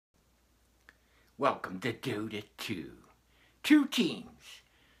Welcome to Dota 2. 2 teams,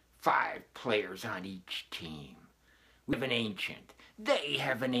 5 players on each team. We have an ancient. They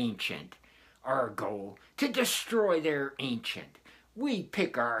have an ancient. Our goal, to destroy their ancient. We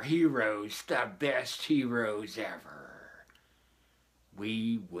pick our heroes, the best heroes ever.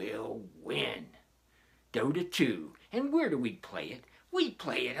 We will win. Dota 2. And where do we play it? We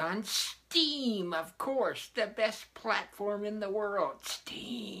play it on Steam, of course, the best platform in the world,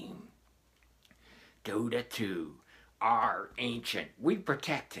 Steam. Dota 2, our ancient. We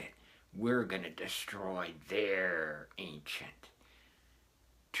protect it. We're going to destroy their ancient.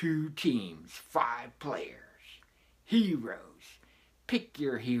 2 teams, 5 players. Heroes. Pick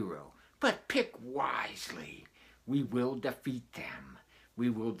your hero, but pick wisely. We will defeat them. We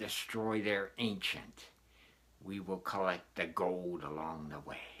will destroy their ancient. We will collect the gold along the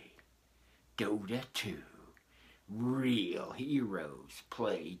way. Dota 2. Real heroes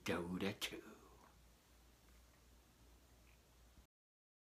play Dota 2.